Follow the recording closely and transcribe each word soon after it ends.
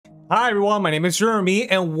Hi everyone, my name is Jeremy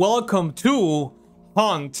and welcome to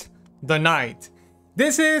Hunt the Night.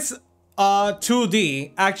 This is a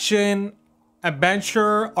 2D action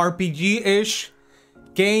adventure RPG-ish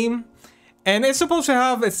game, and it's supposed to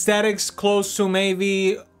have aesthetics close to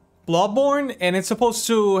maybe Bloodborne, and it's supposed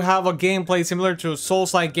to have a gameplay similar to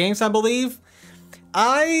Souls-like games, I believe.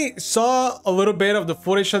 I saw a little bit of the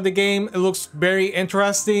footage of the game. It looks very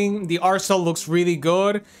interesting. The art style looks really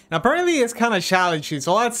good. And apparently it's kind of challenging.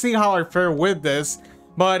 So let's see how I fare with this.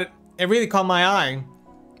 But it really caught my eye.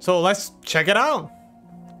 So let's check it out.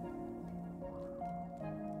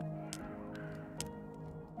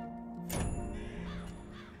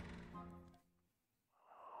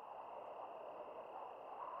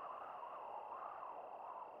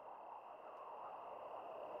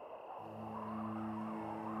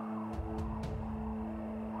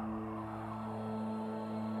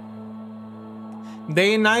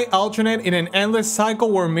 Day and night alternate in an endless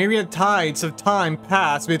cycle where myriad tides of time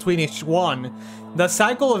pass between each one. The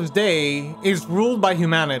cycle of day is ruled by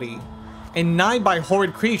humanity, and night by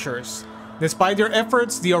horrid creatures. Despite their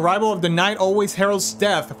efforts, the arrival of the night always heralds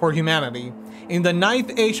death for humanity. In the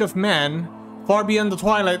ninth age of man, far beyond the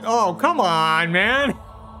twilight— oh, come on, man!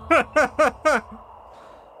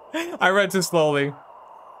 I read too slowly.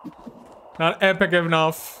 Not epic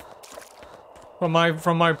enough from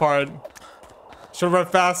my part. Should read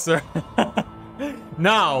faster.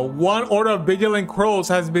 Now, one order of vigilant crows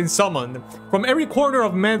has been summoned. From every corner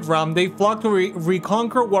of Medhram, they flock to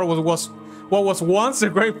reconquer what was once the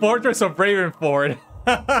great fortress of Ravenford.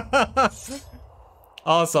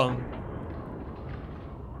 Awesome.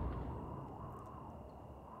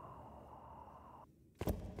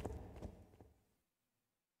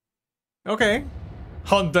 Okay.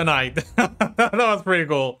 Hunt the night. That was pretty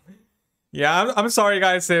cool. Yeah, I'm sorry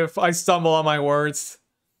guys if I stumble on my words.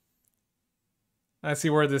 I see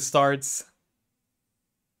where this starts.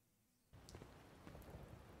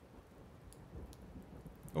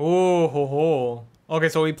 Oh ho ho. Okay,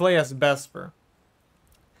 so we play as Vesper.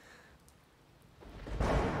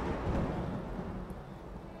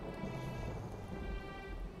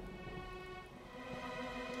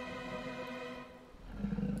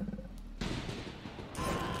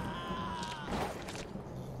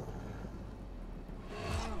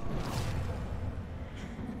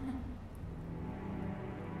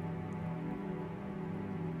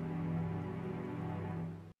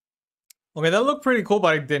 Okay, that looked pretty cool,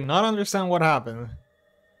 but I did not understand what happened.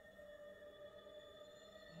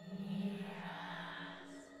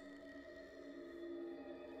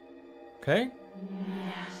 Okay.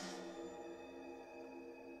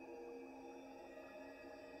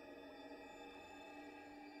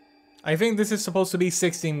 I think this is supposed to be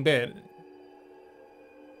 16-bit.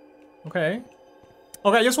 Okay.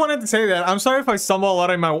 Okay, I just wanted to say that I'm sorry if I stumble a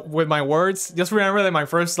lot with my words. Just remember that my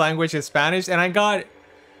first language is Spanish, and I got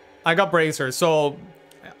bracers, so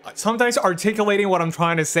sometimes articulating what I'm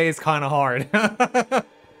trying to say is kind of hard.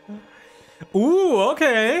 Ooh,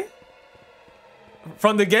 okay.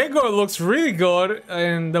 From the get-go, it looks really good,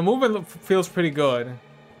 and the movement feels pretty good.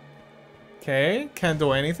 Okay, can't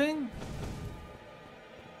do anything.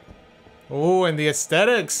 Ooh, and the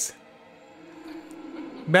aesthetics.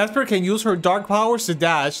 Vesper can use her dark powers to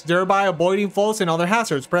dash, thereby avoiding falls and other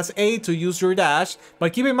hazards. Press A to use your dash,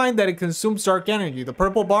 but keep in mind that it consumes dark energy. The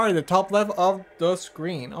purple bar at the top left of the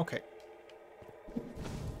screen. Okay.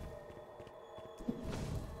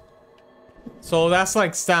 So that's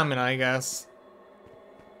like stamina, I guess.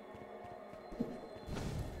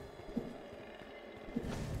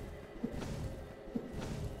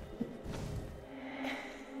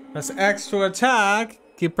 Press X to attack.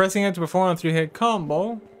 Keep pressing it to perform a 3-hit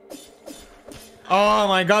combo. Oh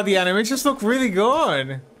my god, the animations look really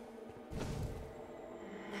good.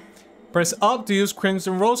 Press up to use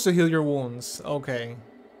Crimson Rose to heal your wounds. Okay.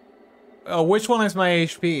 Which one is my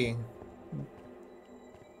HP?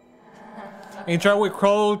 Interact with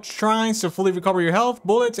Crow Shrines to fully recover your health,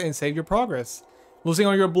 bullets, and save your progress. Losing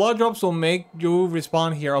all your blood drops will make you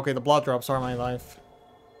respawn here. Okay, the blood drops are my life.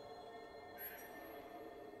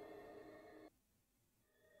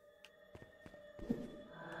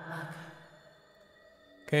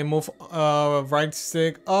 Okay, move right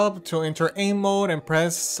stick up to enter aim mode and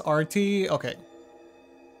press RT. Okay.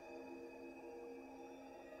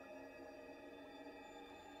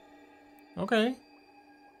 Okay.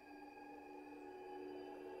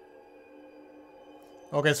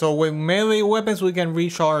 Okay, so with melee weapons we can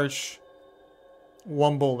recharge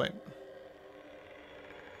one bullet.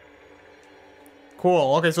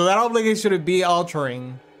 Cool. Okay, so that obligation should be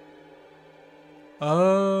altering.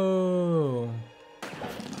 Oh.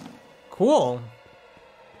 Cool.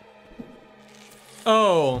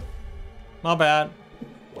 Oh, my bad.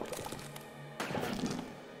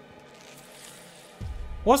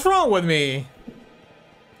 What's wrong with me?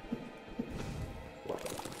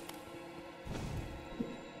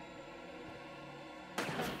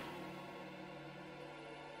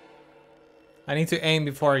 I need to aim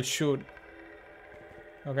before I shoot.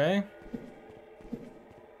 Okay.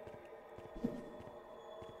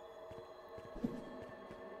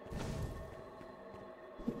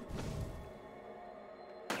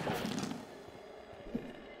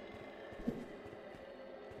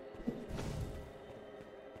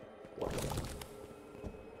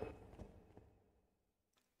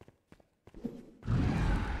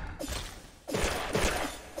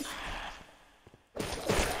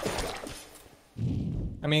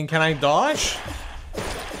 I mean, can I dodge?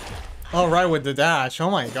 Oh, right, with the dash. Oh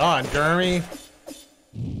my god, Jeremy.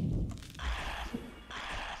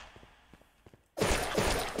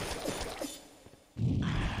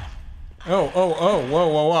 Oh, whoa, whoa,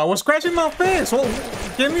 whoa. I was scratching my face. Well,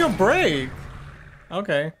 give me a break.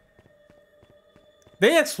 Okay.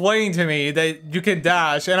 They explained to me that you can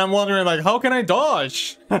dash, and I'm wondering, like, how can I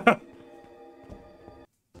dodge?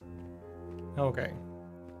 Okay.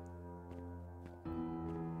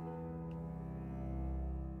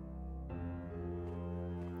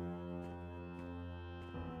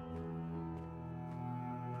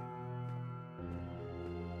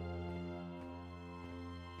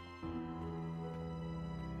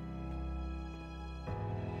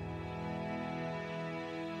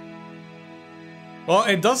 Well,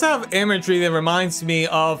 it does have imagery that reminds me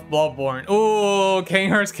of Bloodborne. Ooh,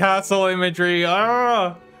 Kangar's Castle imagery.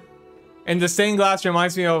 Ah! And the stained glass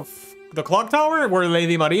reminds me of the clock tower where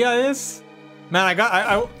Lady Maria is. Man, I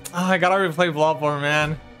gotta replay Bloodborne,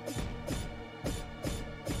 man.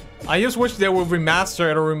 I just wish they would remaster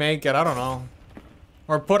it or remake it. I don't know,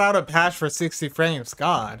 or put out a patch for 60 frames.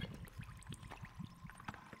 God.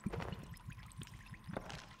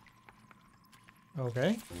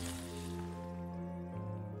 Okay.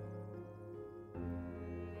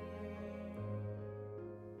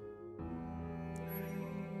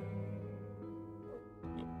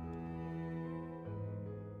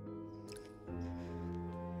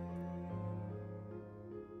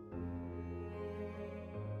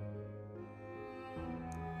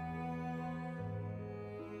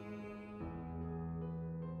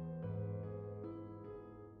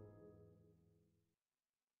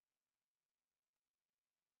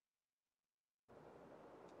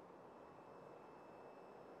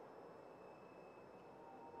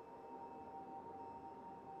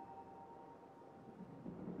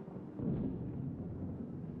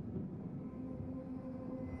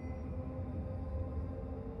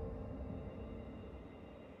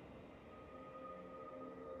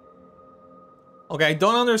 Okay, I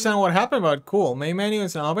don't understand what happened, but cool. Main menu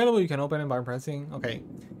is now available. You can open it by pressing. Okay.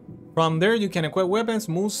 From there, you can equip weapons,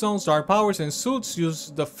 moonstones, dark powers, and suits.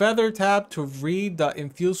 Use the feather tab to read the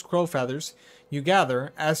infused crow feathers you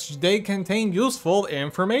gather, as they contain useful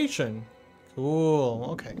information. Cool.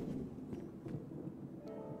 Okay.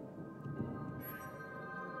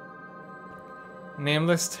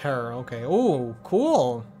 Nameless Terror. Okay. Oh,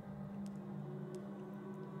 cool.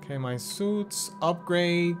 Okay, my suits,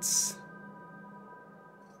 upgrades.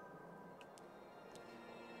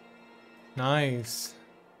 Nice.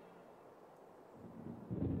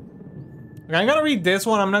 Okay, I'm gonna read this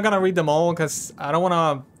one. I'm not gonna read them all because I don't want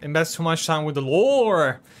to invest too much time with the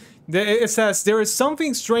lore. It says, there is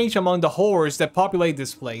something strange among the horrors that populate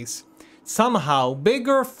this place. Somehow,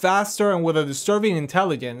 bigger, faster, and with a disturbing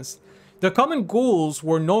intelligence. The common ghouls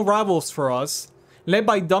were no rivals for us, led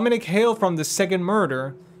by Dominic Hale from the Second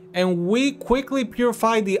Murder, and we quickly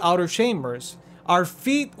purified the outer chambers. Our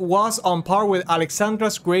feat was on par with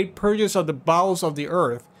Alexandra's great purges of the bowels of the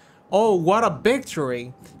earth. Oh, what a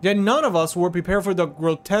victory! Yet none of us were prepared for the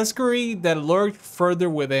grotesquerie that lurked further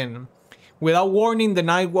within. Without warning, the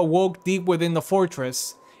night awoke deep within the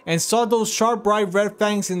fortress, and saw those sharp bright red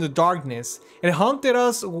fangs in the darkness. It hunted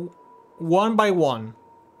us one by one,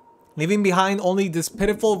 leaving behind only this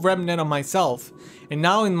pitiful remnant of myself. And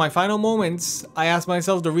now in my final moments, I ask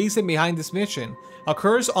myself the reason behind this mission. A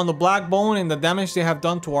curse on the Black Bone and the damage they have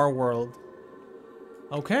done to our world.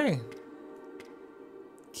 Okay.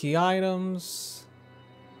 Key items.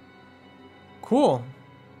 Cool.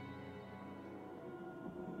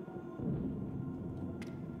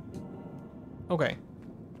 Okay.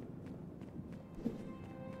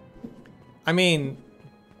 I mean,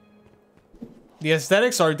 the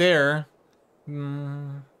aesthetics are there.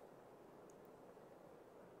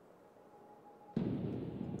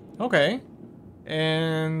 Okay.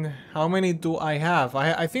 And how many do I have?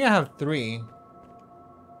 I think I have 3.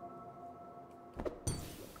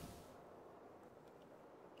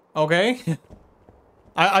 Okay.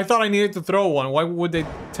 I thought I needed to throw one. Why would they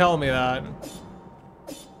tell me that?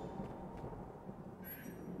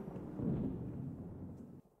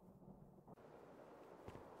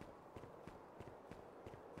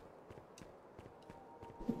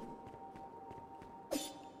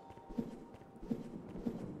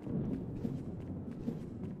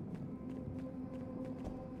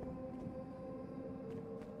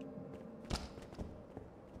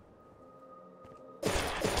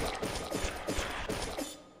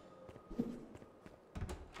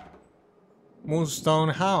 Moonstone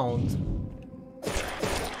Hound.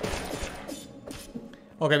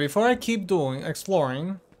 Okay, before I keep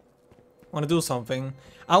exploring, I want to do something.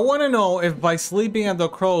 I want to know if by sleeping at the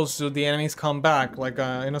crows do the enemies come back, like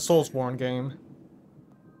in a Soulsborne game.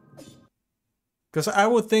 Because I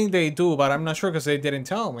would think they do, but I'm not sure because they didn't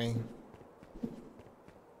tell me.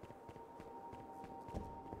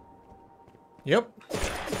 Yep.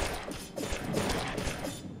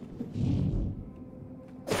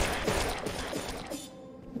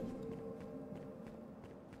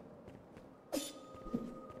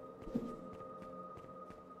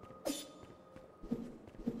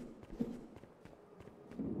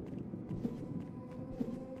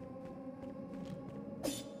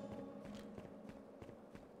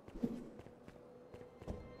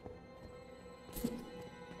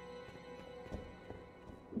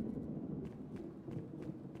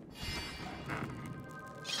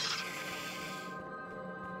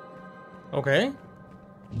 Okay.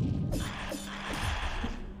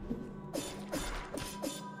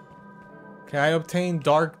 Okay, I obtained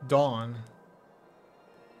Dark Dawn.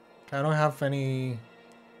 Okay, I don't have any...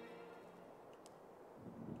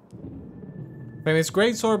 Famous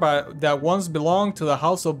greatsword that once belonged to the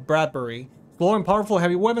House of Bradbury. Slow and powerful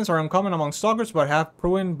heavy weapons are uncommon among stalkers, but have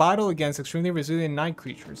proven vital against extremely resilient night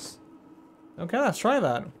creatures. Okay, let's try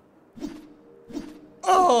that.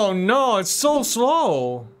 Oh no, it's so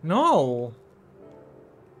slow. No.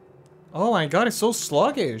 Oh my god, it's so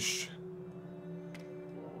sluggish.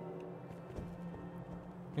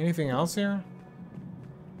 Anything else here?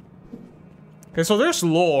 Okay, so there's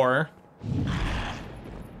lore.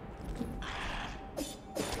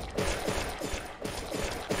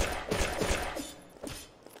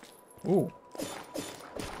 Ooh.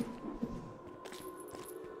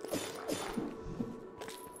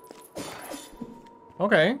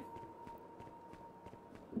 Okay.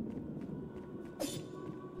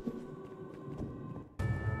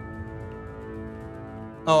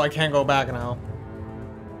 Oh, I can't go back now.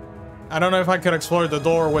 I don't know if I could explore the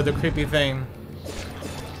door with the creepy thing.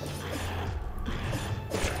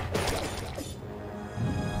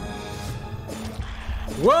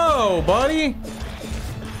 Whoa, buddy!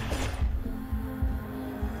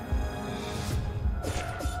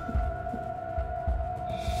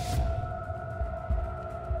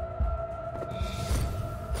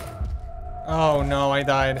 Oh no, I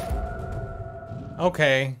died.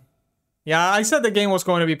 Okay. Yeah, I said the game was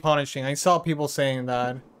going to be punishing. I saw people saying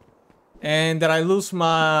that. And did I lose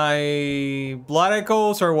my blood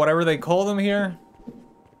echoes or whatever they call them here?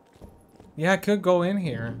 Yeah, I could go in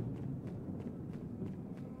here.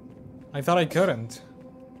 I thought I couldn't.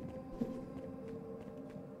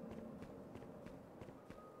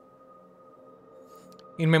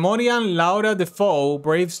 In memoriam Laura Defoe,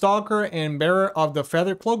 brave stalker and bearer of the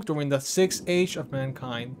feather cloak during the 6th age of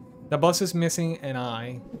mankind. The boss is missing an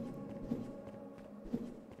eye.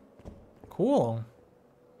 Cool.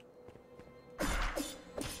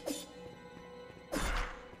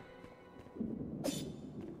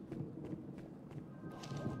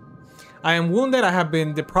 I am wounded. I have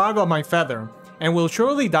been deprived of my feather and will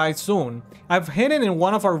surely die soon. I've hidden in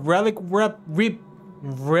one of our relic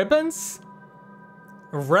ribbons?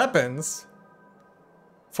 Weapons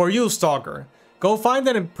for you, Stalker. Go find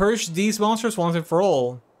them and purge these monsters once and for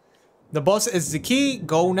all. The boss is the key.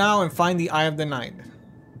 Go now and find the Eye of the Night.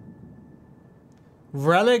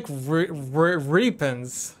 Relic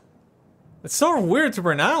Reapens. It's so weird to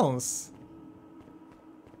pronounce.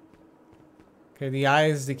 Okay, the eye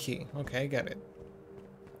is the key. Okay, get it.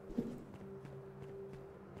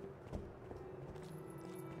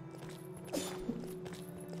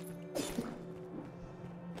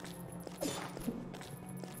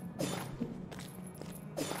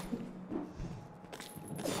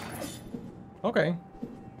 Okay.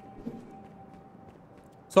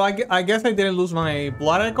 So I guess I didn't lose my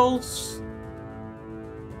blood echoes.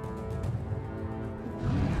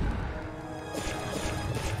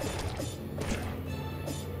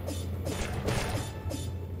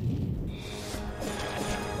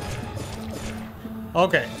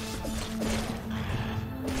 Okay.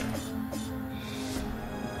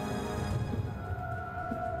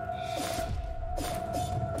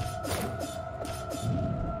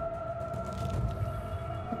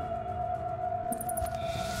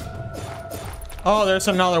 Oh, there's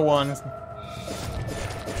another one.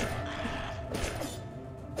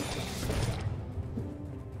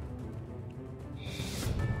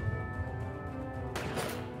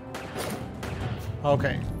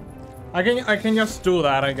 Okay. I can just do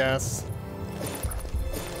that, I guess.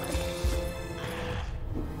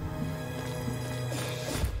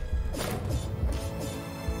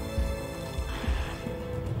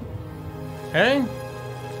 Hey?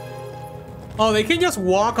 Oh, they can just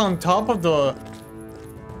walk on top of the...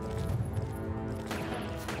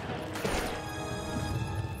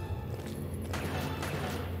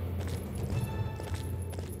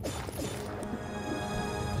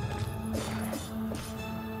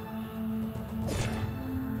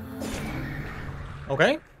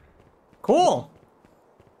 Okay. Cool.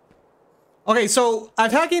 Okay, so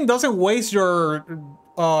attacking doesn't waste your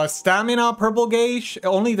stamina, purple gauge.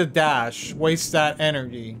 Only the dash wastes that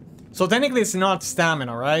energy. So technically it's not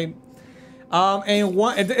stamina, right?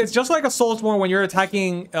 It's just like a Soulsborne when you're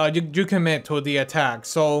attacking, you commit to the attack.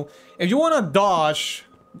 So if you want to dodge,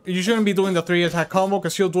 you shouldn't be doing the 3 attack combo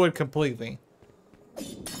because you'll do it completely.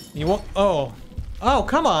 You won't... Oh. Oh,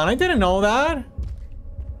 come on. I didn't know that.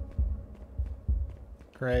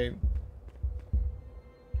 Great.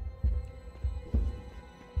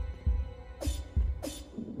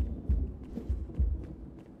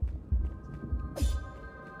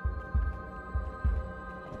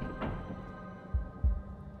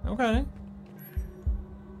 Okay.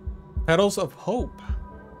 Petals of Hope.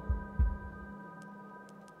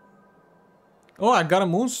 Oh, I got a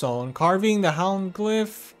moonstone. Carving the Hound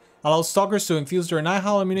Glyph allows Stalkers to infuse their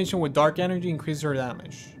Nihil ammunition with dark energy, increase their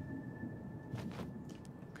damage.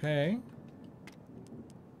 Okay.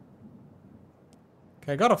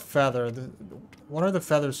 Okay, I got a feather. What are the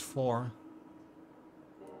feathers for?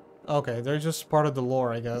 Okay, they're just part of the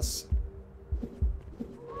lore, I guess.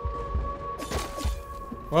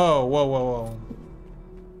 Whoa, whoa, whoa, whoa.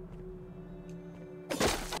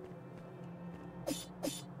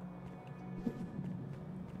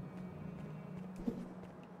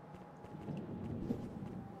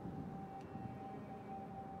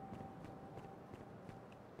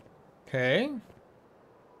 Okay.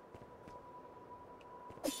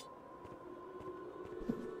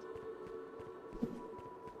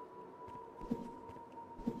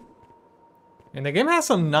 And the game has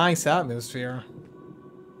some nice atmosphere.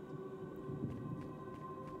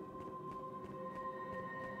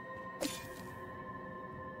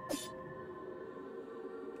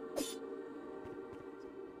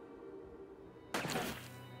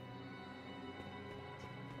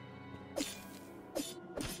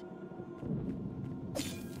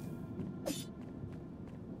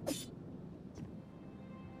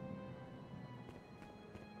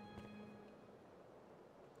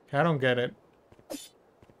 I don't get it.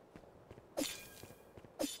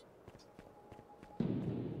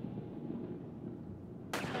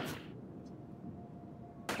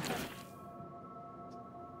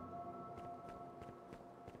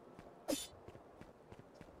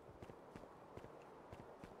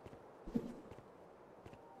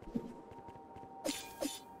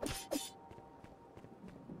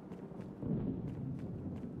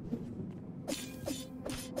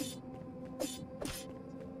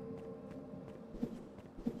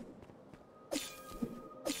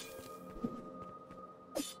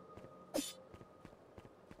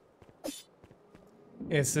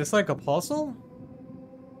 Is this like a puzzle?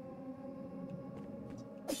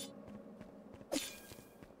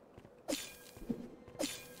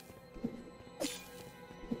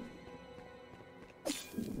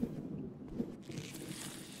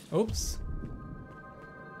 Oops.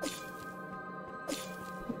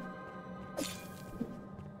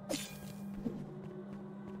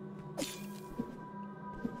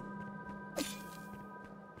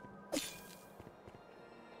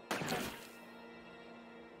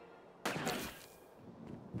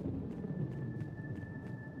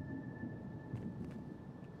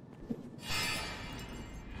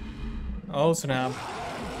 Oh snap.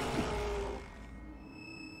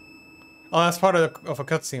 Oh, that's part of a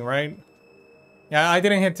cutscene, right? Yeah, I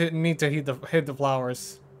didn't need to hit the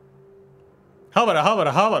flowers.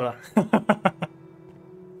 Habara.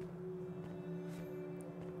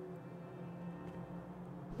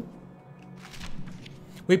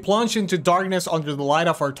 We plunge into darkness under the light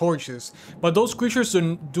of our torches, but those creatures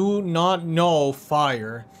do not know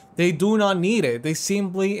fire. They do not need it. They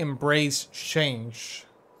simply embrace change.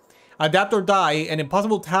 Adapt or die, an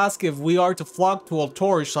impossible task if we are to flock to a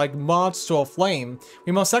torch like moths to a flame.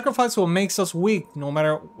 We must sacrifice what makes us weak, no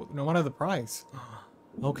matter the price.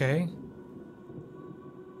 Okay.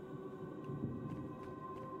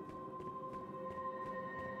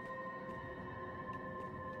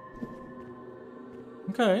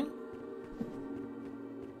 Okay.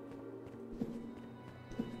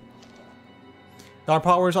 Dark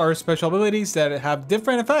powers are special abilities that have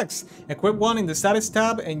different effects. Equip one in the status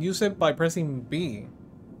tab and use it by pressing B.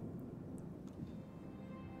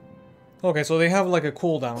 Okay, so they have like a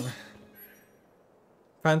cooldown.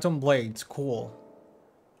 Phantom Blades, cool.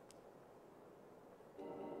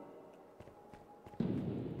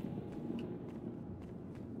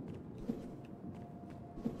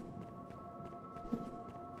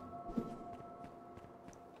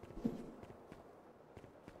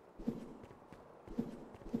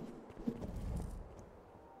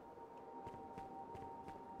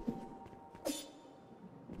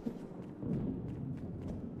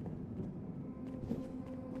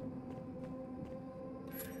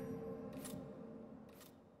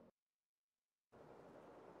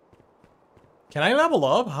 Can I level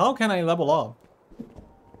up? How can I level up?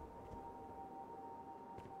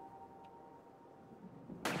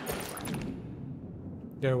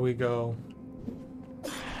 There we go.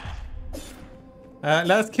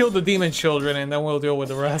 Let's kill the demon children and then we'll deal with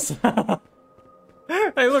the rest.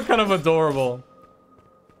 They look kind of adorable.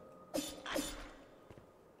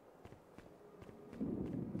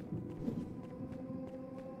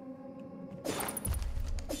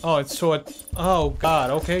 Oh, it's so... Oh,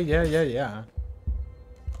 God. Okay, yeah.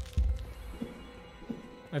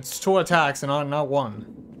 It's 2 attacks and not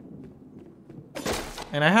 1.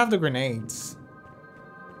 And I have the grenades.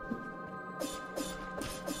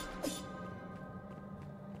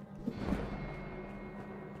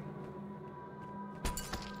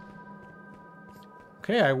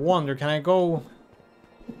 Okay, I wonder, can I go...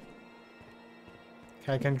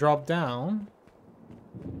 Okay, I can drop down.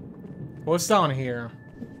 What's down here?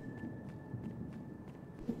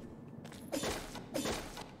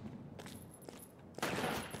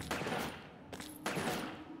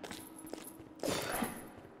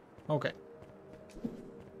 Okay.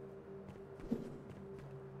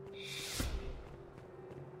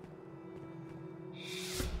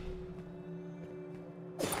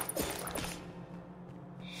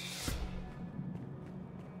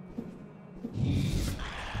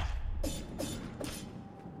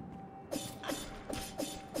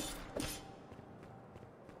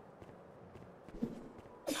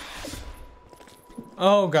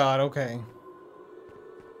 Oh God, okay.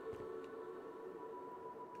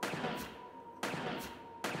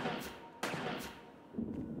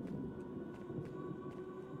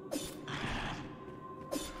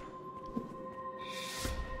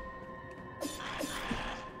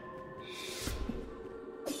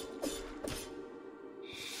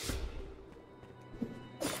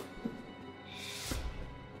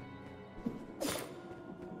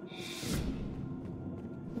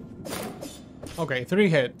 Okay, 3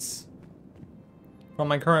 hits from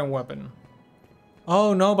my current weapon.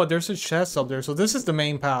 Oh no, but there's a chest up there, so this is the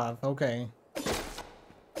main path. Okay.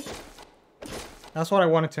 That's what I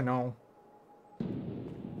wanted to know.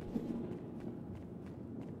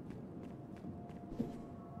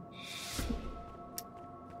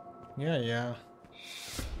 Yeah.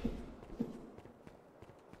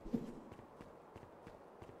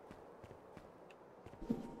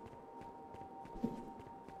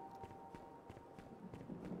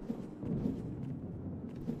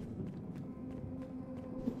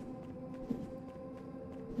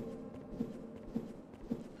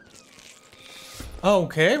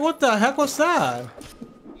 Okay, what the heck was that?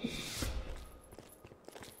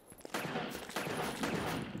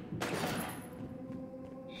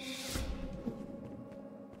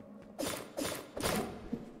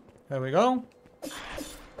 There we go.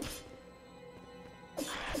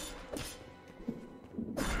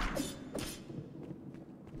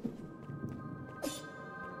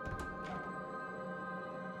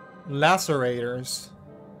 Lacerators.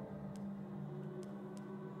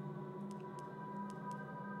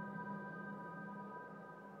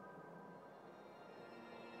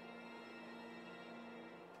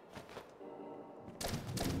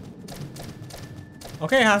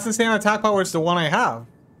 Okay, it has the same attack power as the one I have.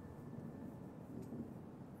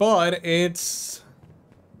 But it's,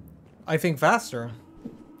 I think, faster.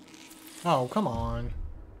 Oh, come on.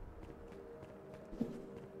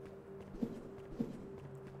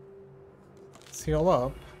 Let's heal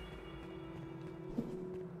up.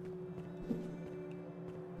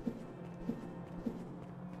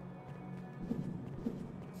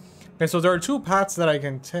 Okay, so there are 2 paths that I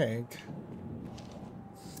can take.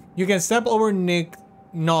 You can step over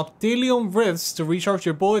Noctilium Rifts to recharge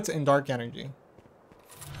your bullets in dark energy.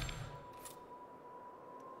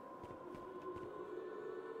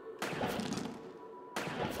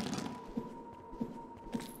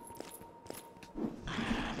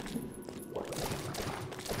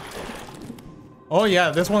 Oh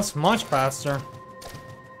yeah, this one's much faster.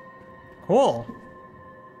 Cool.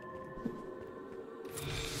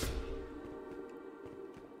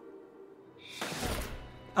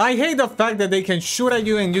 I hate the fact that they can shoot at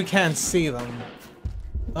you and you can't see them.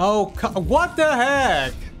 Oh, what the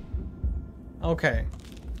heck? Okay.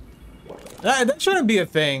 That shouldn't be a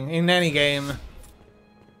thing in any game. You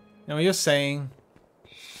know, you're saying.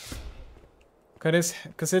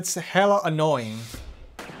 Cause it's hella annoying.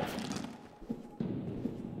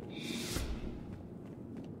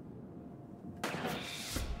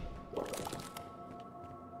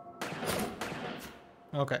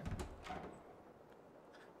 Okay.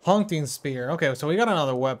 Haunting spear. Okay, so we got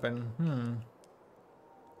another weapon.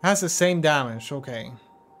 Has the same damage. Okay.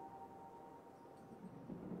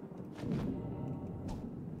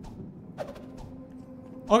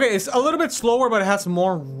 Okay, it's a little bit slower, but it has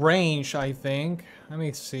more range, I think. Let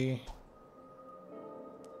me see.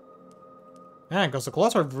 Man, because the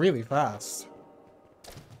claws are really fast.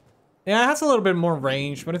 Yeah, it has a little bit more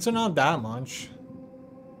range, but it's not that much.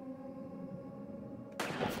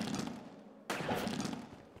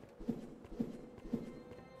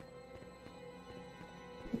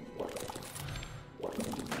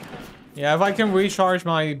 Yeah, if I can recharge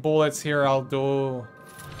my bullets here, I'll do,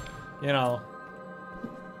 you know,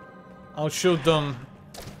 I'll shoot them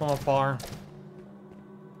from afar.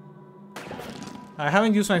 I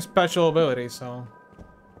haven't used my special ability, so.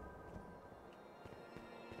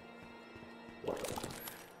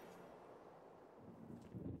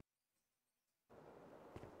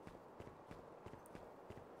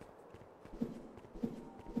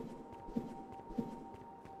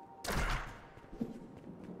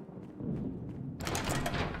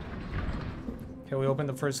 Okay, we open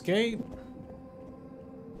the first gate.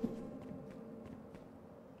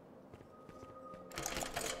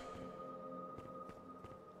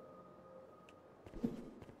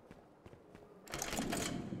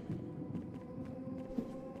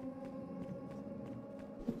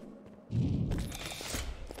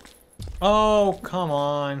 Oh, come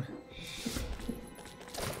on.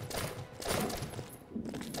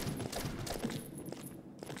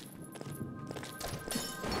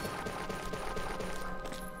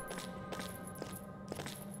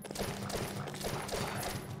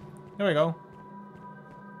 There we go.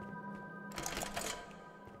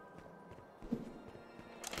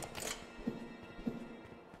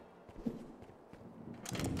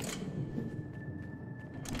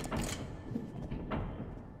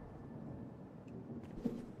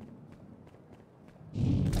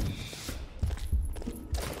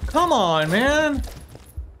 Come on, man.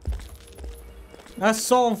 That's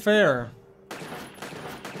so unfair.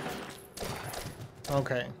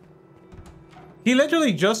 Okay. He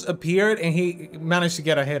literally just appeared and he managed to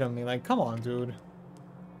get a hit on me. Like, come on, dude.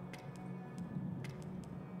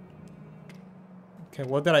 Okay,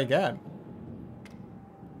 what did I get?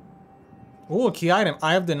 Ooh, a key item,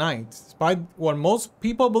 Eye of the Night. Despite what most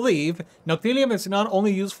people believe, Noctilium is not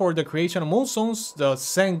only used for the creation of moonstones, the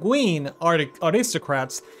sanguine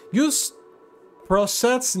aristocrats use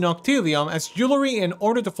processed Noctilium as jewelry in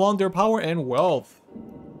order to flaunt their power and wealth.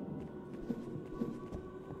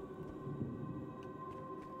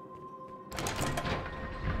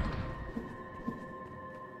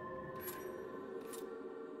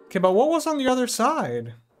 Okay, but what was on the other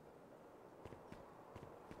side?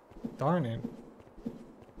 Darn it.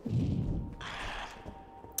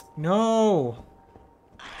 No.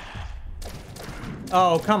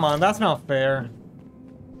 Oh, come on. That's not fair.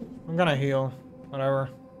 I'm gonna heal. Whatever.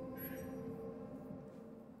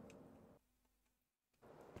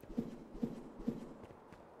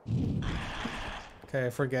 Okay,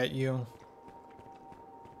 forget you.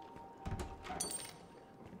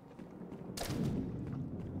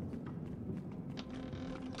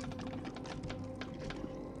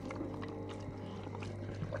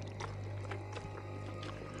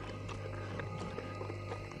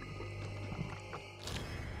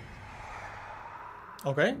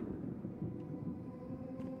 Okay.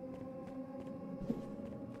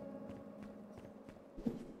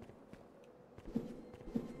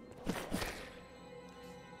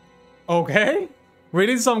 Okay.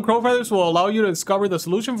 Reading some crow feathers will allow you to discover the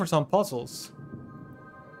solution for some puzzles.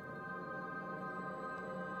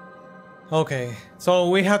 Okay, so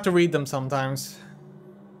we have to read them sometimes.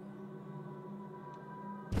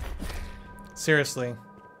 Seriously.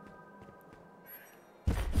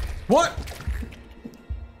 What?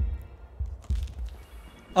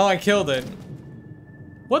 Oh, I killed it.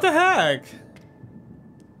 What the heck?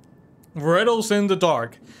 Riddles in the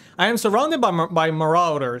dark. I am surrounded by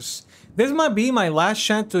marauders. This might be my last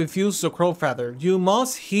chance to defuse the crow feather. You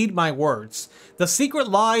must heed my words. The secret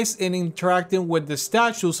lies in interacting with the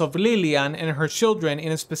statues of Lillian and her children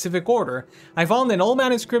in a specific order. I found an old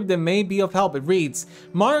manuscript that may be of help. It reads,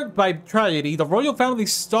 marked by tragedy, the royal family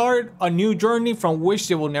start a new journey from which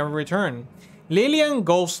they will never return. Lillian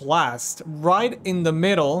goes last, right in the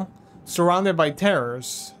middle, surrounded by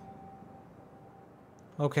terrors.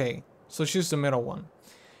 Okay, so she's the middle one.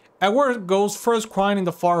 Edward goes first, crying in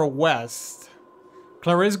the far west.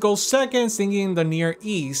 Clarice goes second, singing in the near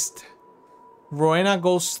east. Rowena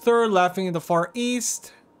goes third, laughing in the far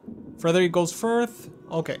east. Frederick goes fourth.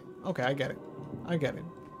 Okay, I get it. I get it.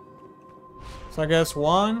 So I guess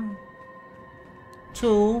 1,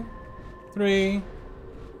 2, 3,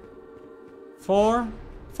 4,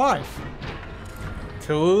 5.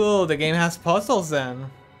 Cool, the game has puzzles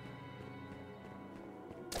then.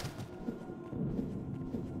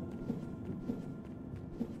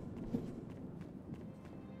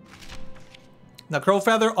 The crow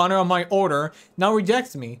feather, honor of my order, now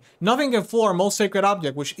rejects me. Nothing can fool our most sacred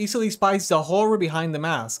object, which easily spies the horror behind the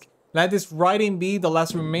mask. Let this writing be the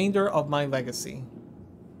last remainder of my legacy.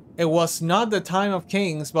 It was not the time of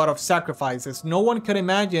kings, but of sacrifices. No one could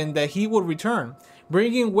imagine that he would return,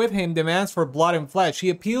 bringing with him demands for blood and flesh. He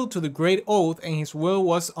appealed to the great oath, and his will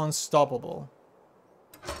was unstoppable.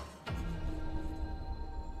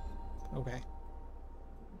 Okay.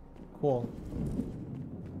 Cool.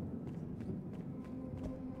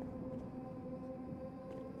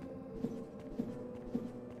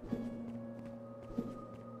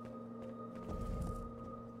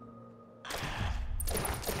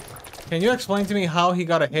 Can you explain to me how he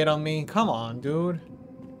got a hit on me? Come on, dude.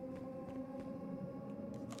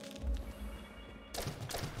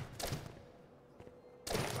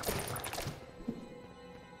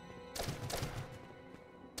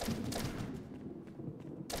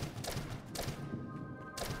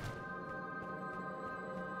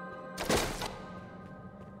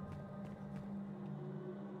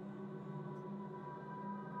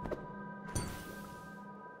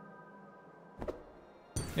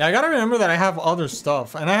 Yeah, I gotta remember that I have other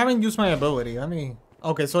stuff, and I haven't used my ability. Let me...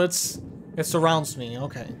 Okay, so it surrounds me.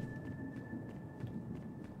 Okay.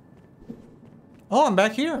 Oh, I'm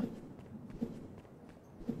back here.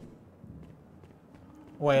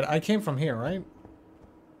 Wait, I came from here, right?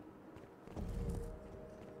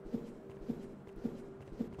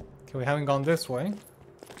 Okay, we haven't gone this way.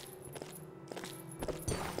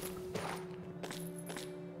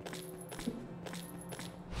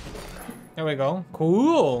 There we go.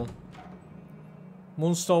 Cool.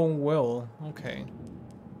 Moonstone Will. Okay.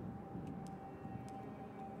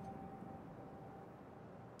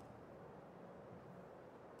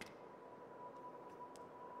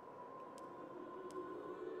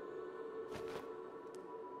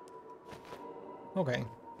 Okay.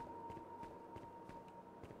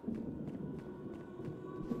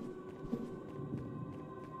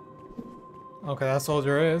 Okay, that's all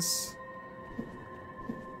there is.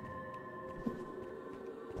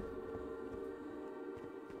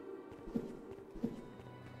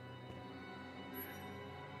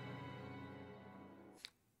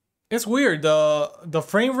 It's weird, the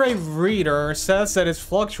frame rate reader says that it's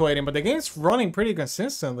fluctuating, but the game's running pretty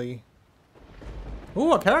consistently.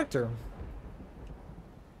 Ooh, a character.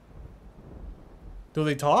 Do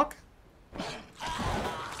they talk?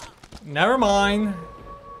 Never mind.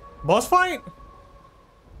 Boss fight?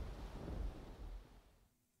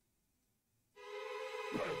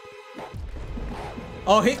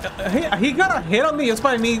 Oh, he got a hit on me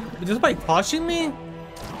just by touching me?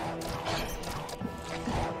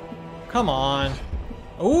 Come on.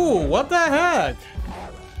 Ooh, what the heck?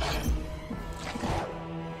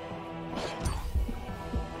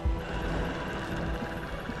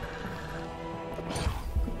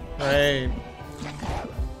 Great.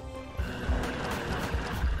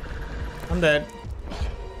 I'm dead.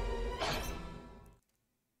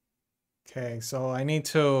 Okay, so I need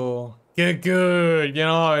to get good. You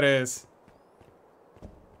know how it is.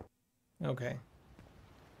 Okay.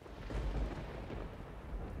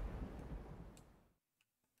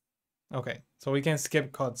 Okay, so we can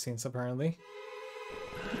skip cutscenes apparently.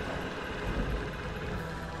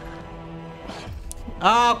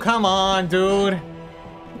 Oh, come on, dude.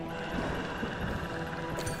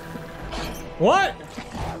 What?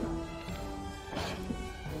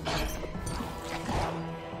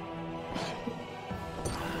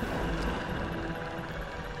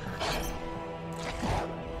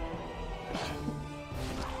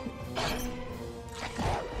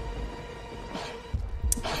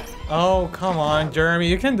 Oh, come on, Jeremy.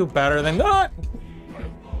 You can do better than that.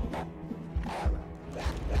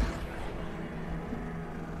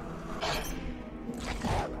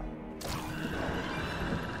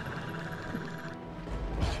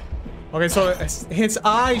 Okay, so his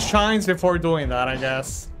eye shines before doing that, I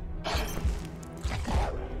guess.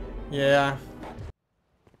 Yeah.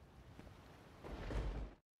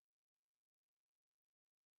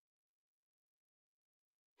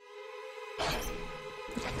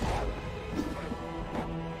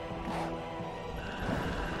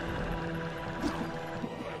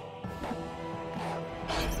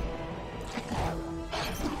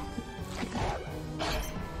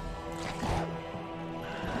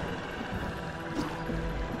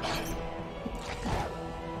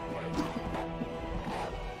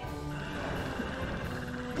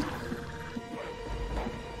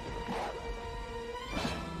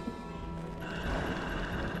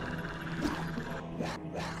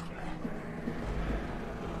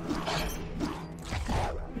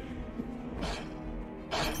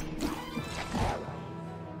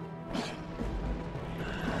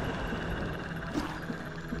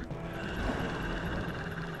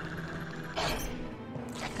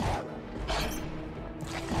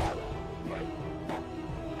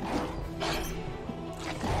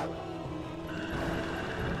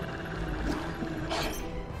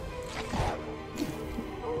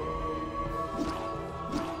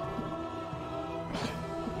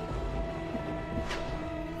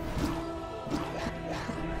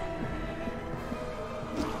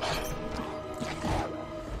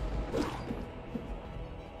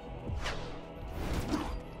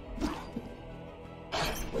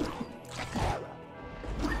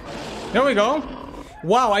 There we go.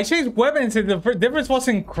 Wow, I changed weapons and the difference was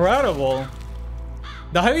incredible.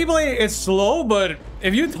 The heavy blade is slow, but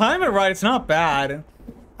if you time it right, it's not bad.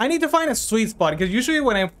 I need to find a sweet spot because usually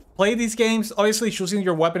when I play these games, obviously choosing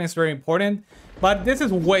your weapon is very important, but this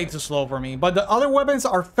is way too slow for me. But the other weapons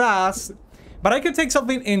are fast, but I could take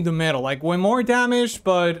something in the middle, like with more damage,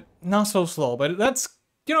 but not so slow. But that's,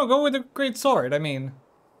 you know, go with a great sword. I mean,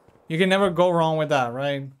 you can never go wrong with that,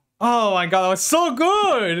 right? Oh my god, that was so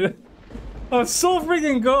good! That was so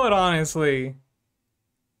freaking good, honestly.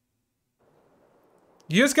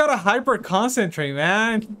 You just gotta hyper concentrate,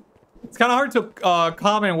 man. It's kind of hard to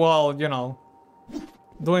comment while, you know,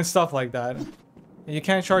 doing stuff like that. And you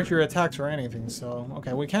can't charge your attacks or anything, so...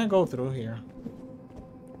 Okay, we can't go through here.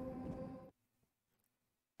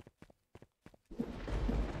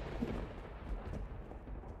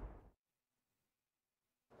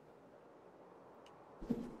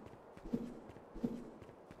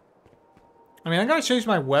 I mean, I gotta change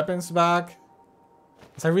my weapons back.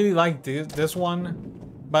 Because I really like this one.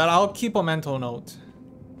 But I'll keep a mental note.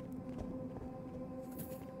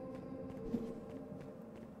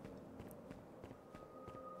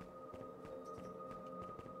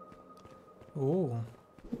 Ooh.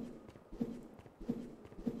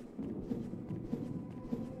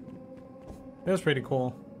 That's pretty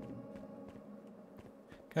cool.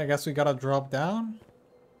 Okay, I guess we gotta drop down.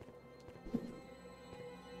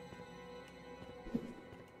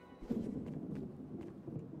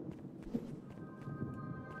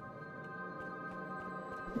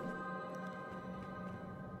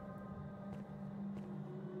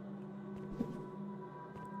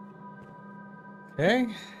 Okay.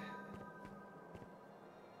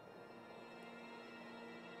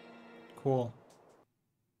 Cool.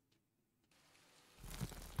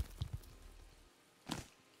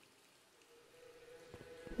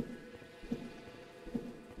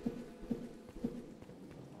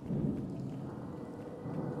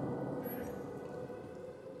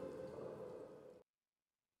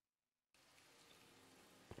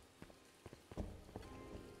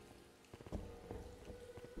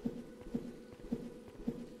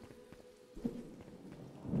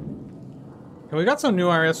 Okay, we got some new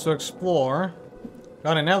areas to explore.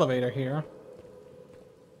 Got an elevator here.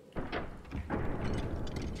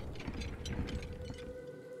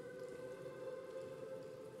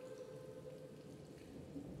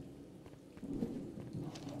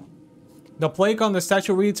 The plaque on the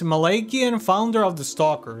statue reads, Malakian, founder of the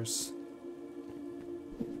Stalkers.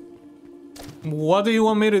 What do you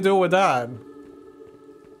want me to do with that?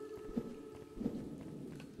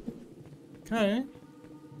 Okay.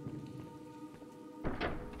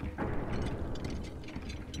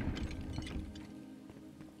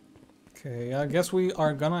 Okay, I guess we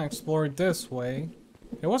are gonna explore it this way.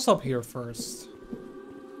 Okay, what's up here first?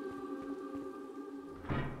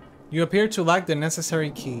 You appear to lack the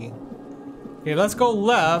necessary key. Okay, let's go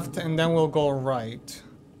left and then we'll go right.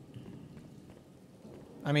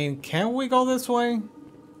 I mean, can we go this way?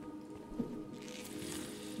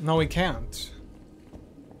 No, we can't.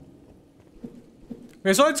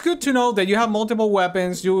 Okay, so it's good to know that you have multiple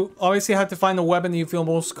weapons. You obviously have to find the weapon that you feel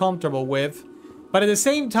most comfortable with. But at the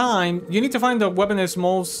same time, you need to find the weapon that's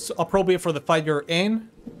most appropriate for the fight you're in.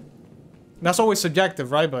 That's always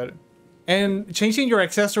subjective, right? But and changing your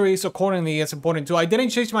accessories accordingly is important too. I didn't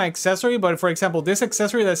change my accessory, but for example, this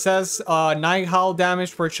accessory that says night howl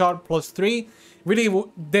damage per shot +3 really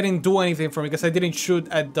didn't do anything for me because I didn't shoot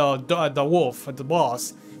at the wolf, at the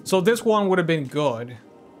boss. So this one would have been good.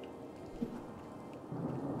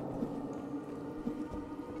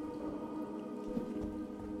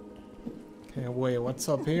 Okay, wait, what's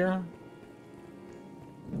up here?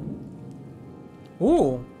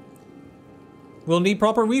 Ooh. We'll need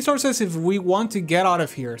proper resources if we want to get out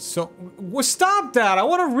of here. So, stop that! I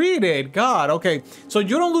want to read it! God, okay. So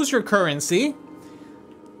you don't lose your currency.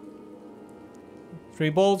 3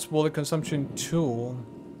 bolts, bullet consumption 2.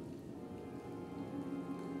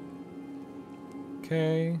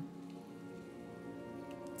 Okay.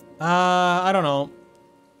 I don't know.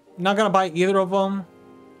 Not gonna buy either of them.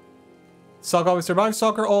 Stalker, we survive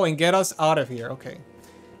Stalker. Oh, and get us out of here. Okay.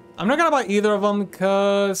 I'm not gonna buy either of them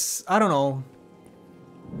because I don't know.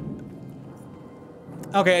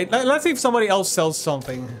 Okay, let's see if somebody else sells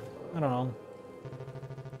something. I don't know.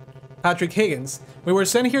 Patrick Higgins. We were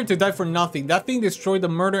sent here to die for nothing. That thing destroyed the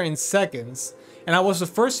murder in seconds. And I was the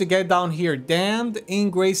first to get down here. Damned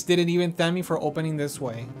Ingrates didn't even thank me for opening this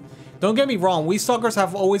way. Don't get me wrong, we Stalkers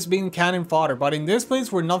have always been cannon fodder, but in this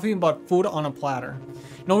place we're nothing but food on a platter.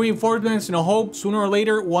 No reinforcements, no hope. Sooner or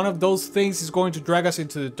later, one of those things is going to drag us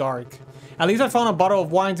into the dark. At least I found a bottle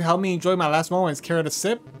of wine to help me enjoy my last moments. Care to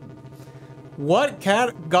sip? What?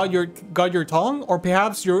 Cat got your tongue? Or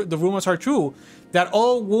perhaps the rumors are true that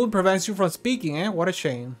all wound prevents you from speaking, eh? What a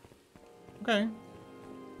shame. Okay.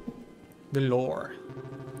 The lore.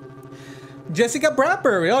 Jessica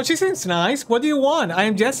Bradbury. Oh, she seems nice. What do you want? I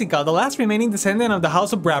am Jessica, the last remaining descendant of the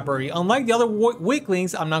House of Bradbury. Unlike the other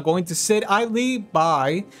weaklings, I'm not going to sit idly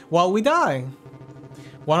by while we die.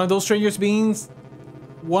 One of those strange beings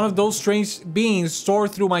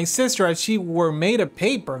soared through my sister as she were made of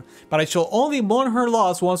paper, but I shall only mourn her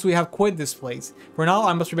loss once we have quit this place. For now,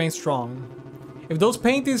 I must remain strong. If those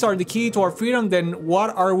paintings are the key to our freedom, then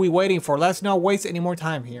what are we waiting for? Let's not waste any more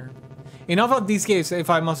time here. Enough of these games. If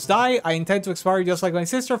I must die, I intend to expire just like my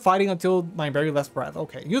sister, fighting until my very last breath.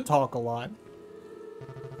 Okay, you talk a lot.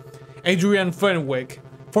 Adrian Fenwick.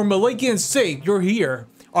 For Malakian's sake, you're here.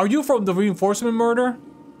 Are you from the reinforcement murder?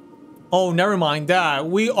 Oh, never mind that.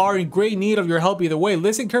 We are in great need of your help either way.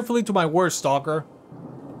 Listen carefully to my words, Stalker.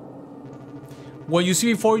 What you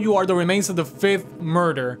see before you are the remains of the 5th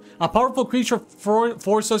murder. A powerful creature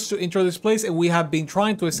forced us to enter this place, and we have been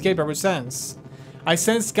trying to escape ever since. I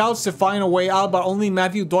sent scouts to find a way out, but only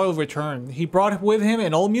Matthew Doyle returned. He brought with him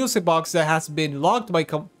an old music box that has been locked by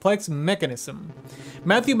complex mechanism.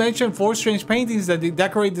 Matthew mentioned 4 strange paintings that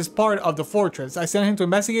decorate this part of the fortress. I sent him to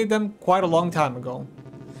investigate them quite a long time ago.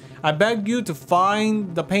 I begged you to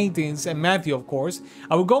find the paintings, and Matthew, of course.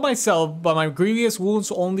 I would go myself, but my grievous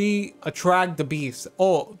wounds only attract the beasts.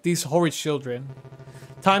 Oh, these horrid children.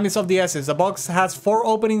 Time is of the essence. The box has 4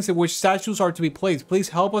 openings in which statues are to be placed. Please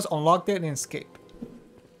help us unlock it and escape.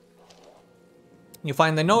 You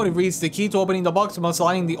find the note. It reads, the key to opening the box must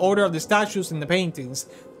lie in the order of the statues in the paintings.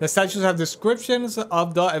 The statues have descriptions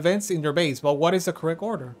of the events in their base, but what is the correct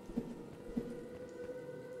order?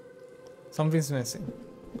 Something's missing.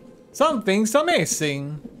 Something's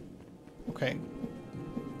missing. Okay.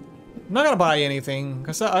 I'm not gonna buy anything,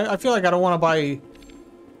 because I feel like I don't want to buy, you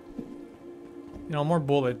know, more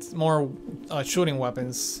bullets, more shooting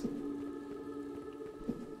weapons.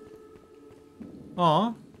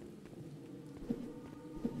 Aw.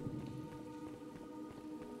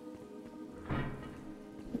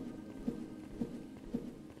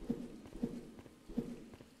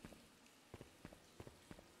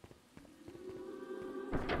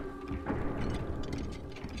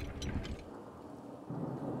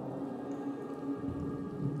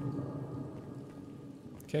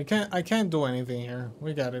 Okay, I can't do anything here.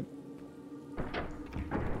 We got it.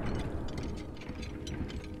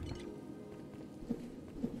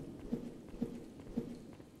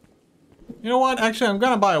 You know what? Actually, I'm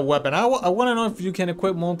gonna buy a weapon. I want to know if you can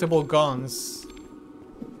equip multiple guns.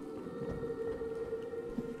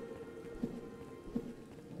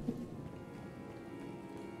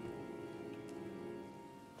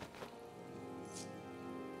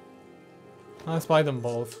 Let's buy them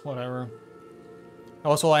both. Whatever.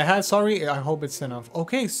 Also, I had, sorry, I hope it's enough.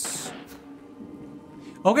 Okay.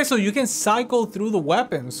 Okay, so you can cycle through the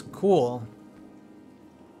weapons. Cool.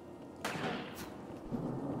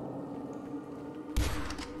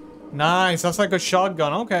 Nice, that's like a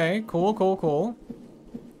shotgun. Okay, cool, cool, cool.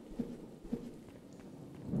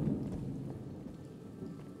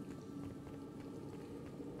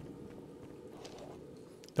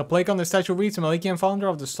 The plaque on the statue reads Malikian founder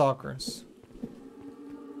of the Stalkers.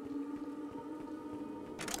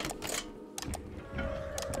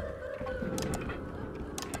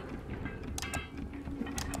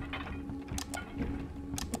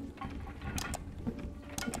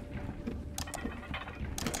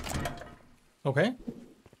 Okay.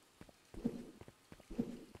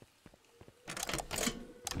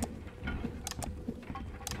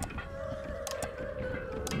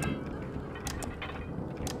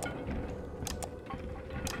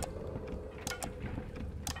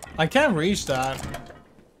 I can't reach that.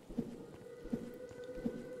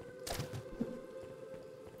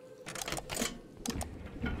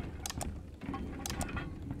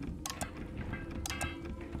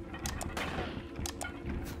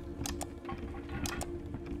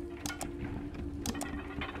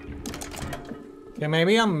 Okay,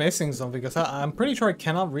 maybe I'm missing something because I'm pretty sure I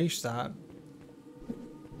cannot reach that.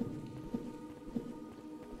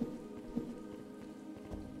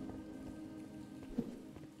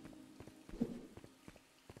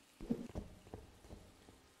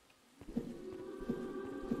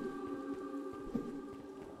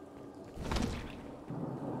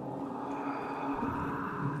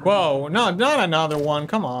 Whoa, no, not another one,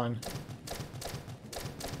 come on.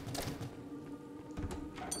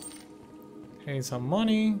 Okay, some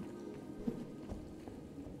money.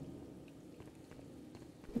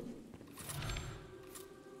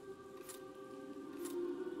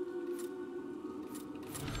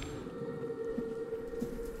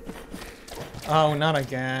 Oh, not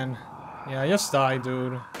again. Yeah, just die,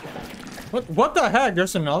 dude. What the heck?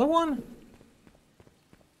 There's another one?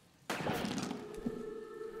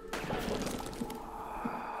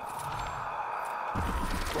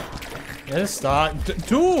 Just die.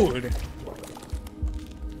 Dude!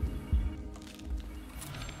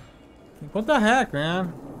 What the heck,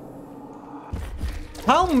 man?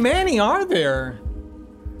 How many are there?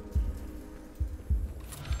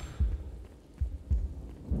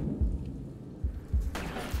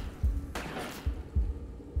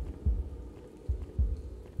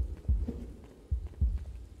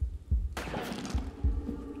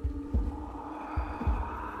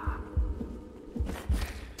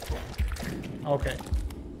 Okay.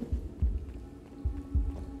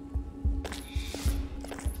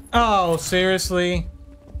 Oh, seriously?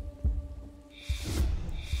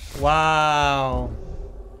 Wow.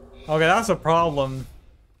 Okay, that's a problem.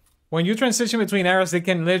 When you transition between eras, they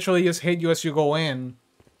can literally just hit you as you go in,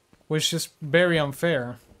 which is very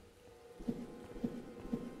unfair.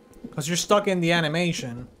 Because you're stuck in the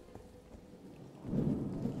animation.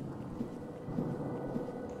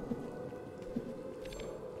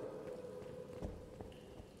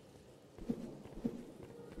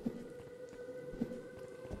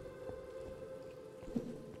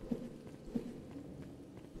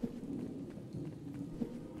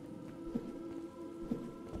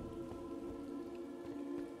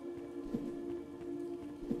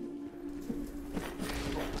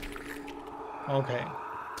 Okay.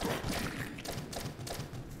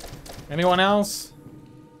 Anyone else?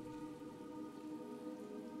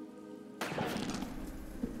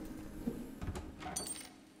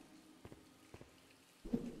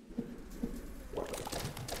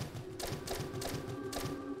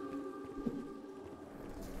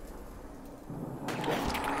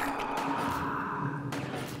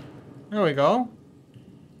 There we go.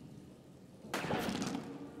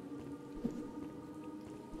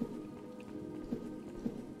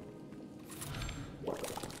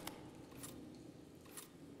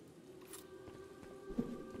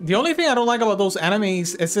 The only thing I don't like about those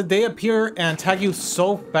enemies is that they appear and tag you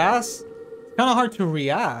so fast, it's kind of hard to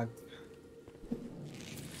react.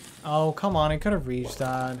 Oh, come on, I could have reached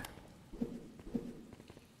that.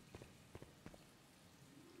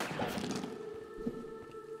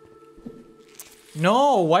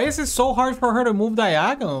 No, why is it so hard for her to move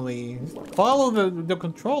diagonally? Follow the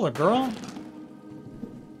controller, girl.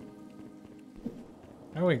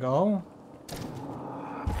 There we go.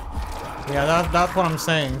 Yeah, that's what I'm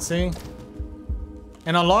saying, see?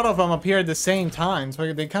 And a lot of them appear at the same time,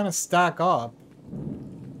 so they kind of stack up.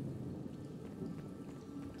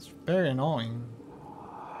 It's very annoying.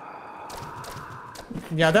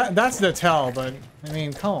 Yeah, that's the tell, but, I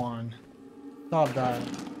mean, come on. Stop that.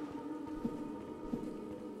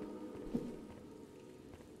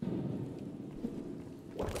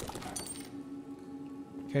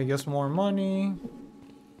 Okay, get some more money.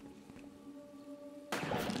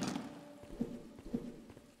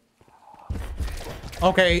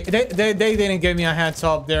 Okay, they didn't give me a heads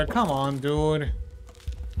up there. Come on, dude.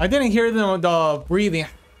 I didn't hear the breathing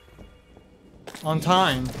on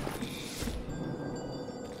time.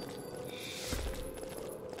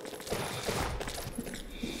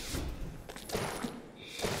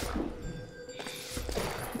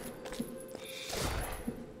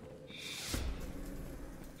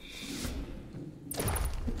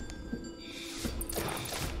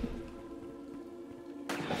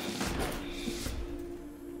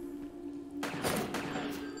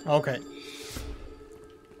 Okay.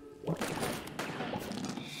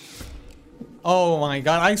 Oh my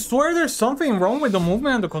god, I swear there's something wrong with the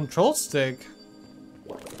movement on the control stick.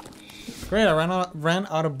 Great, I ran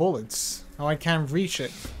out of bullets. Now I can't reach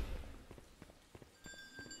it.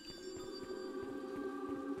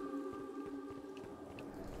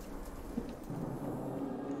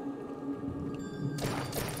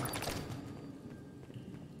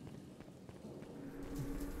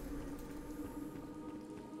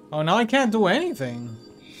 Oh, now I can't do anything.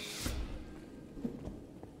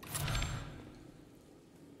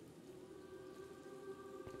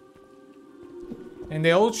 And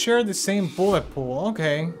they all share the same bullet pool.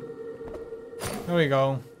 Okay. There we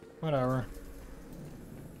go. Whatever.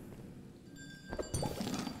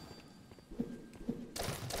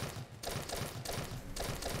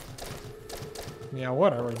 Yeah,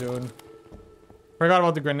 whatever, dude. Forgot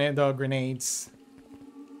about the grenades.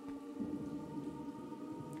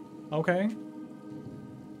 Okay.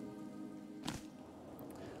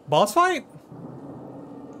 Boss fight?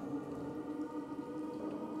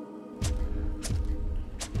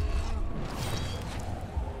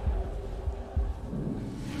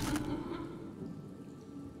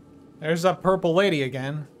 There's that purple lady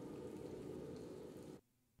again.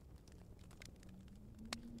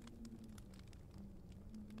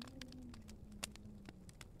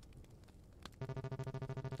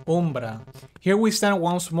 Umbra. Here we stand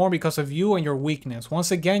once more because of you and your weakness.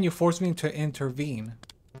 Once again, you forced me to intervene.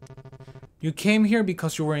 You came here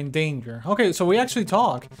because you were in danger. Okay, so we actually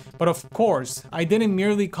talk. But of course, I didn't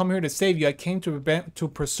merely come here to save you. I came to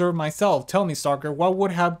preserve myself. Tell me, Stalker, what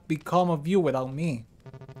would have become of you without me?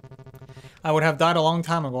 I would have died a long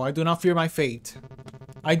time ago. I do not fear my fate.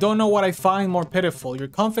 I don't know what I find more pitiful, your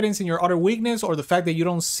confidence in your utter weakness or the fact that you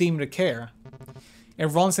don't seem to care. It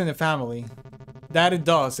runs in the family. That it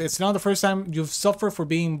does. It's not the first time you've suffered for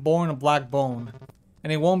being born a black bone.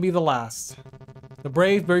 And it won't be the last. The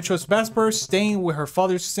brave, virtuous Vesper, staying with her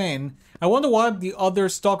father's sin. I wonder what the other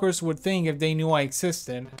Stalkers would think if they knew I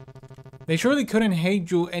existed. They surely couldn't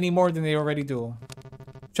hate you any more than they already do.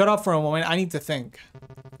 Shut up for a moment, I need to think.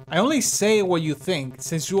 I only say what you think,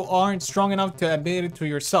 since you aren't strong enough to admit it to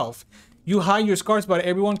yourself. You hide your scars, but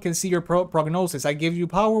everyone can see your prognosis. I give you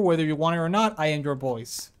power, whether you want it or not. I am your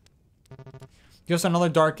voice. Just another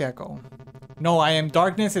dark echo. No, I am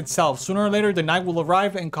darkness itself. Sooner or later, the night will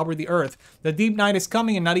arrive and cover the earth. The deep night is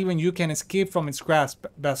coming, and not even you can escape from its grasp,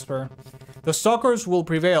 Vesper. The Stalkers will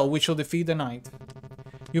prevail. We shall defeat the night.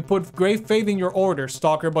 You put great faith in your order,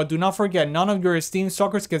 Stalker, but do not forget, none of your esteemed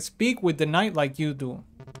Stalkers can speak with the night like you do.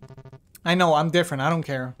 I know, I'm different. I don't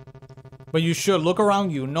care. But you should. Look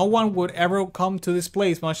around you. No one would ever come to this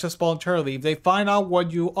place, much less voluntarily. If they find out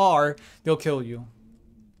what you are, they'll kill you.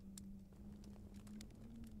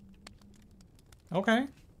 Okay.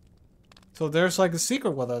 So there's like a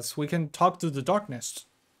secret with us. We can talk to the darkness.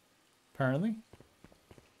 Apparently.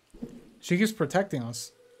 She keeps protecting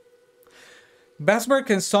us. Vesper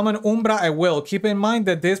can summon Umbra at will. Keep in mind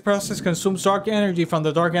that this process consumes dark energy from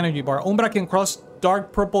the dark energy bar. Umbra can cross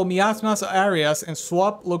dark purple miasmas areas and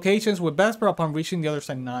swap locations with Vesper upon reaching the other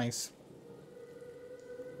side. Nice.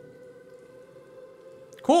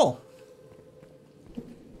 Cool.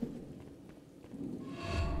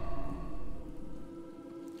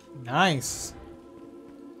 Nice.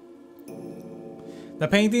 The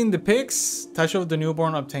painting depicts touch of the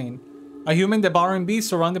newborn obtained. A human devouring beast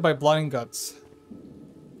surrounded by blood and guts.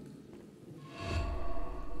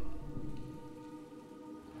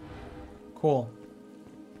 Cool.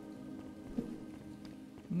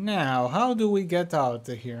 Now, how do we get out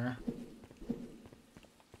of here?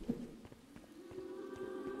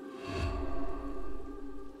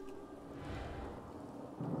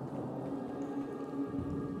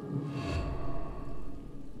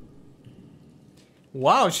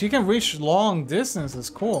 Wow, she can reach long distances.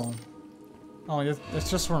 Cool. Oh, it's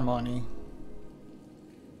just for money.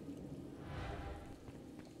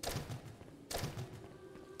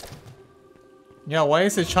 Yeah, why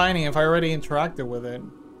is it shining if I already interacted with it?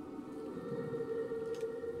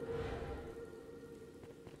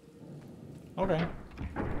 Okay.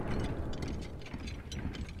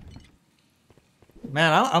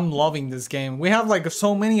 Man, I'm loving this game. We have like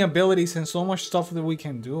so many abilities and so much stuff that we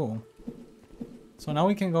can do. So now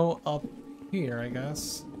we can go up here, I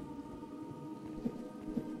guess.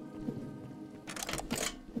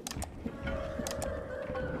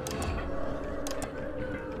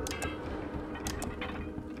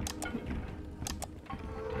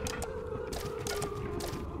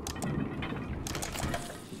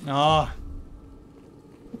 Ah.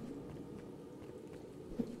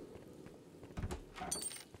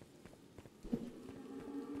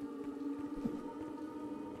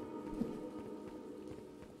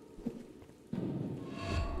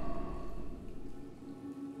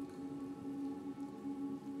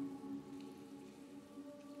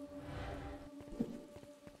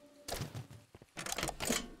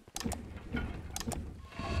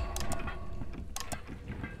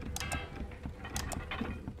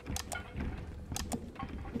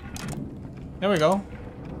 There we go.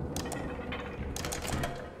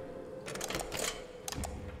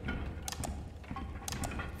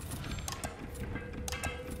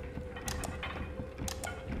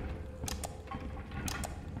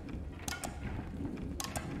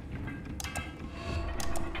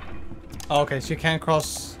 Okay, she can't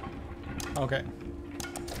cross. Okay.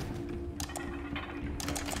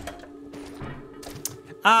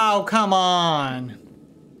 Oh, come on.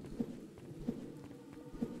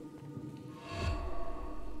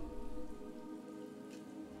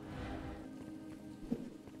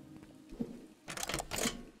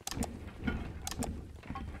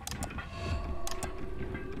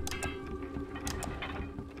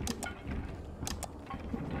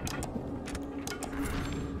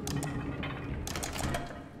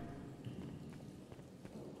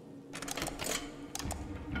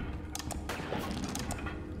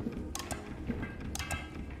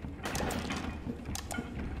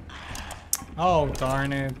 Oh,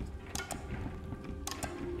 darn it.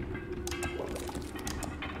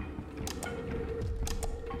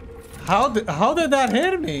 How did that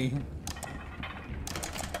hit me?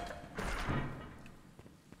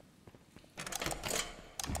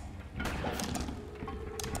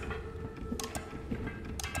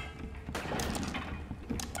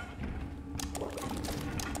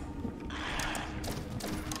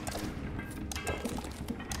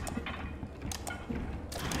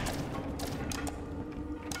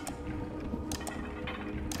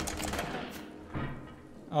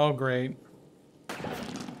 Oh, great.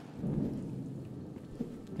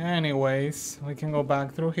 Anyways, we can go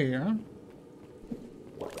back through here.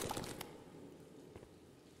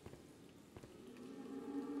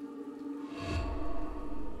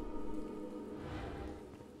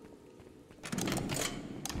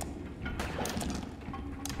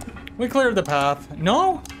 We cleared the path.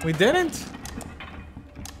 No, we didn't.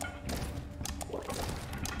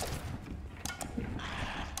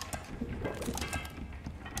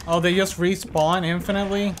 Oh, they just respawn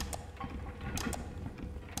infinitely?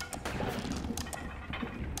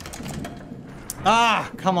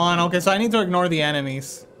 Ah, come on. Okay, so I need to ignore the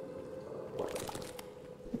enemies.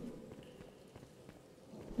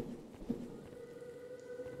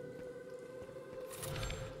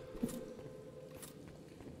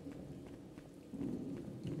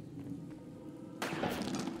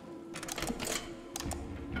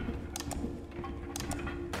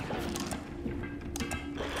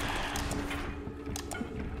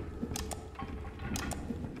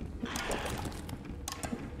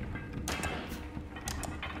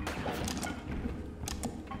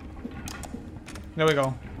 There we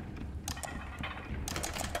go.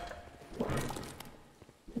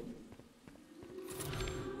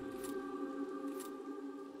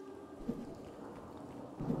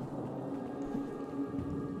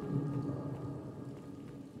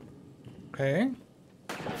 Okay.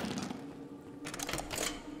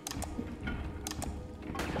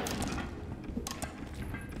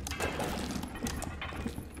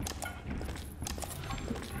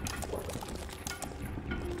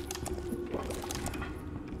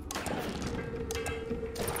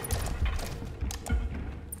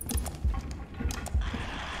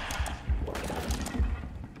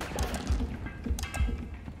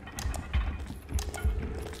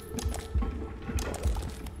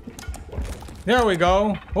 There we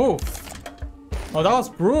go. Oof. Oh, that was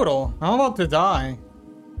brutal. I'm about to die.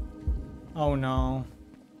 Oh no.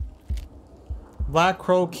 Black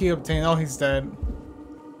Crow key obtained. Oh, he's dead.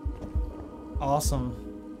 Awesome.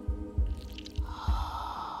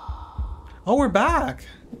 Oh, we're back.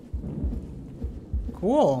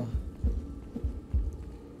 Cool.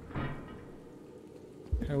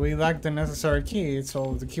 Okay, we lack the necessary key,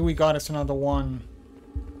 so the key we got is another one.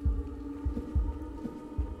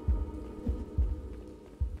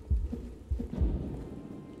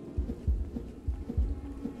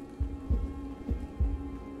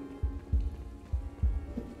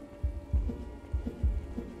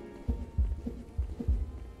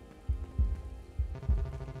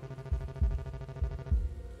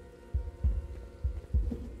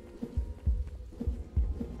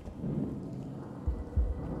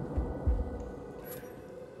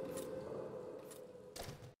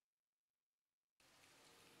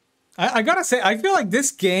 I gotta say, I feel like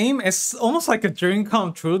this game is almost like a dream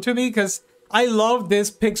come true to me because I love this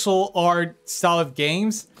pixel art style of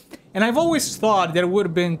games. And I've always thought that it would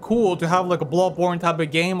have been cool to have like a Bloodborne type of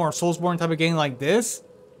game or a Soulsborne type of game like this.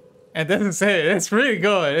 And this is it. It's really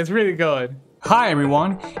good. It's really good. Hi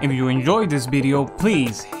everyone. If you enjoyed this video,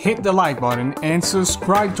 please hit the like button and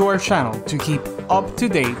subscribe to our channel to keep up to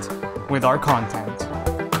date with our content.